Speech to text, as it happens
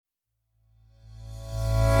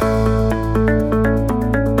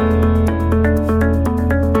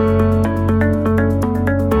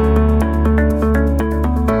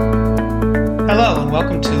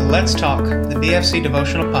CFC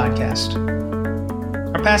Devotional Podcast.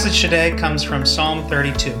 Our passage today comes from Psalm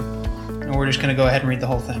 32, and we're just going to go ahead and read the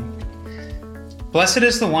whole thing. Blessed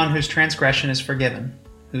is the one whose transgression is forgiven,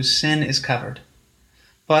 whose sin is covered.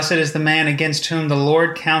 Blessed is the man against whom the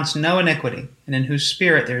Lord counts no iniquity, and in whose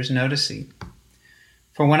spirit there is no deceit.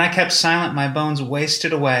 For when I kept silent, my bones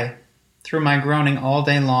wasted away through my groaning all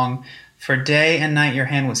day long. For day and night your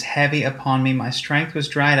hand was heavy upon me. My strength was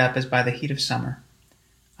dried up as by the heat of summer.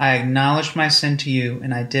 I acknowledged my sin to you,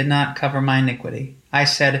 and I did not cover my iniquity. I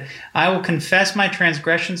said, I will confess my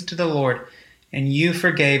transgressions to the Lord, and you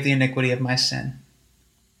forgave the iniquity of my sin.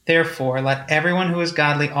 Therefore, let everyone who is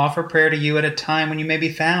godly offer prayer to you at a time when you may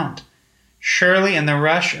be found. Surely in the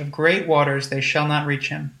rush of great waters they shall not reach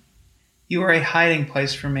him. You are a hiding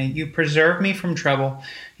place for me. You preserve me from trouble.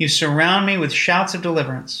 You surround me with shouts of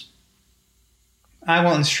deliverance. I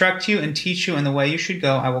will instruct you and teach you in the way you should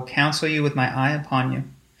go. I will counsel you with my eye upon you.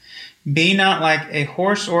 Be not like a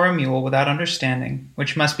horse or a mule without understanding,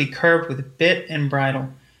 which must be curbed with bit and bridle,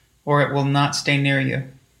 or it will not stay near you.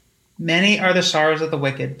 Many are the sorrows of the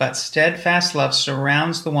wicked, but steadfast love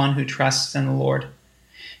surrounds the one who trusts in the Lord.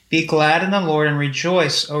 Be glad in the Lord and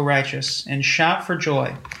rejoice, O righteous, and shout for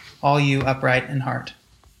joy, all you upright in heart.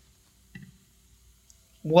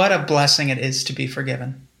 What a blessing it is to be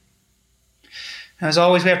forgiven. Now, as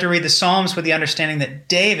always, we have to read the Psalms with the understanding that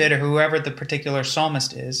David, or whoever the particular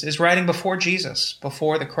psalmist is writing before Jesus,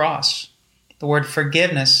 before the cross. The word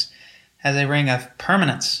forgiveness has a ring of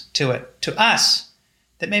permanence to it, to us,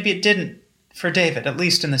 that maybe it didn't for David, at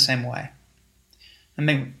least in the same way.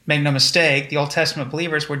 And make no mistake, the Old Testament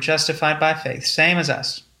believers were justified by faith, same as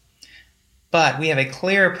us. But we have a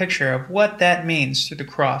clearer picture of what that means through the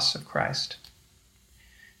cross of Christ.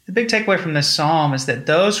 The big takeaway from this psalm is that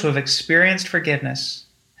those who have experienced forgiveness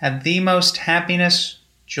have the most happiness,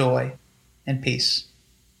 joy, and peace.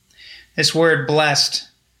 This word blessed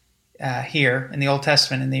here in the Old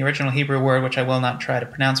Testament, in the original Hebrew word, which I will not try to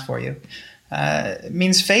pronounce for you,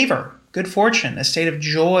 means favor, good fortune, a state of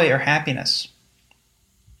joy or happiness.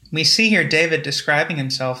 We see here David describing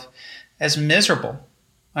himself as miserable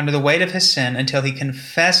under the weight of his sin until he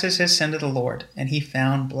confesses his sin to the Lord, and he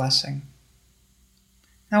found blessing.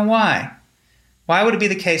 Now why? Why would it be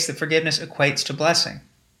the case that forgiveness equates to blessing?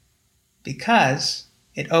 Because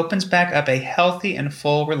it opens back up a healthy and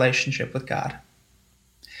full relationship with God.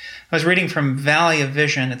 I was reading from Valley of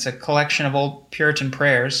Vision. It's a collection of old Puritan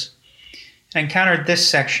prayers. And I encountered this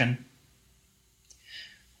section.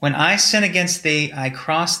 When I sin against thee, I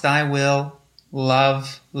cross thy will,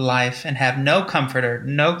 love, life, and have no comforter,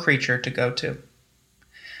 no creature to go to.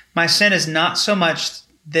 My sin is not so much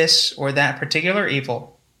this or that particular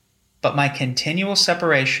evil, but my continual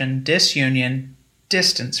separation, disunion,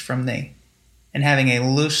 distance from thee, and having a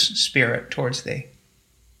loose spirit towards thee.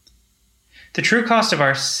 The true cost of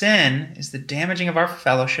our sin is the damaging of our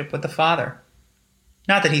fellowship with the Father.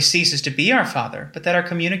 Not that he ceases to be our Father, but that our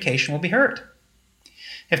communication will be hurt.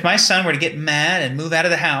 If my son were to get mad and move out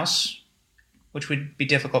of the house, which would be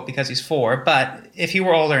difficult because he's 4, but if he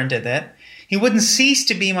were older and did that, he wouldn't cease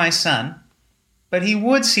to be my son, but he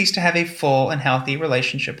would cease to have a full and healthy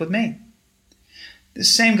relationship with me. The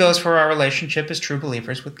same goes for our relationship as true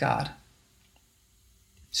believers with God.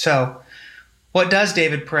 So, what does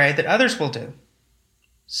David pray that others will do?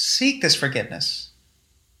 Seek this forgiveness.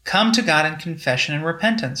 Come to God in confession and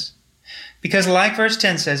repentance. Because like verse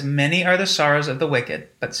 10 says, many are the sorrows of the wicked,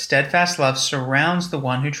 but steadfast love surrounds the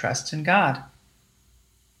one who trusts in God.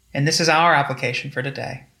 And this is our application for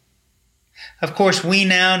today. Of course, we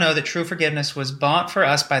now know that true forgiveness was bought for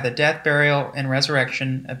us by the death, burial, and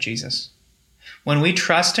resurrection of Jesus. When we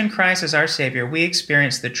trust in Christ as our Savior, we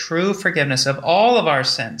experience the true forgiveness of all of our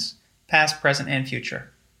sins, past, present, and future.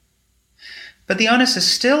 But the onus is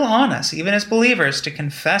still on us, even as believers, to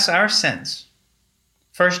confess our sins.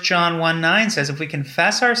 1 John 1:9 says, if we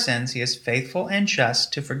confess our sins, he is faithful and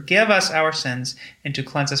just to forgive us our sins and to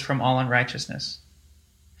cleanse us from all unrighteousness.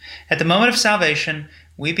 At the moment of salvation,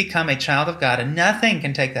 we become a child of God, and nothing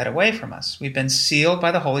can take that away from us. We've been sealed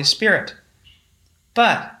by the Holy Spirit.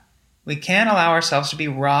 But we can't allow ourselves to be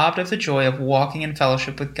robbed of the joy of walking in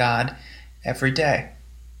fellowship with God every day.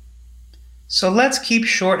 So let's keep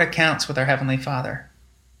short accounts with our Heavenly Father.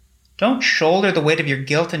 Don't shoulder the weight of your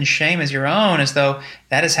guilt and shame as your own, as though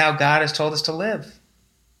that is how God has told us to live.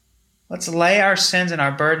 Let's lay our sins and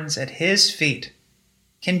our burdens at his feet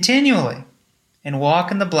continually and walk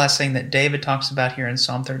in the blessing that David talks about here in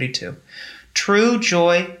Psalm 32. True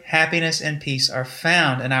joy, happiness, and peace are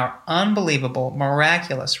found in our unbelievable,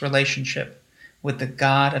 miraculous relationship with the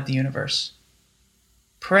God of the universe.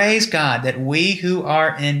 Praise God that we who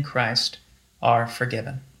are in Christ are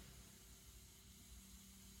forgiven.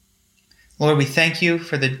 Lord, we thank you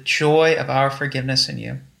for the joy of our forgiveness in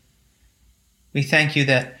you. We thank you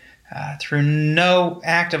that through no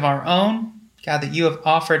act of our own, God, that you have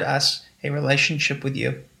offered us a relationship with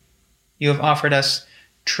you. You have offered us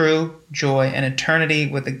true joy and eternity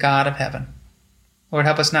with the God of heaven. Lord,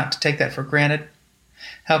 help us not to take that for granted.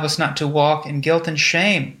 Help us not to walk in guilt and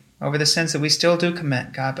shame over the sins that we still do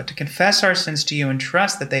commit, God, but to confess our sins to you and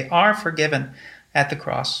trust that they are forgiven at the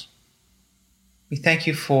cross. We thank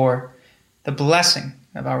you for the blessing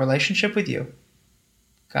of our relationship with you,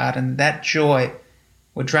 God, and that joy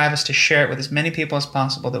would drive us to share it with as many people as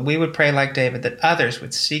possible, that we would pray like David, that others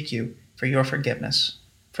would seek you for your forgiveness,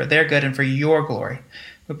 for their good and for your glory.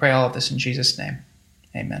 We pray all of this in Jesus' name.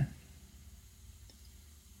 Amen.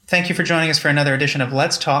 Thank you for joining us for another edition of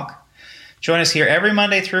Let's Talk. Join us here every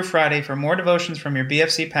Monday through Friday for more devotions from your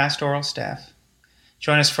BFC pastoral staff.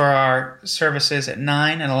 Join us for our services at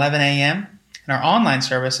 9 and 11 a.m. and our online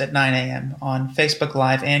service at 9 a.m. on Facebook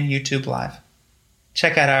Live and YouTube Live.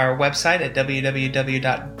 Check out our website at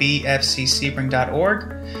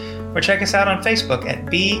www.bfcsebring.org or check us out on Facebook at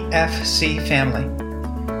BFC Family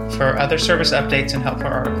for other service updates and helpful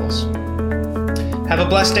articles. Have a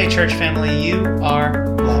blessed day, church family. You are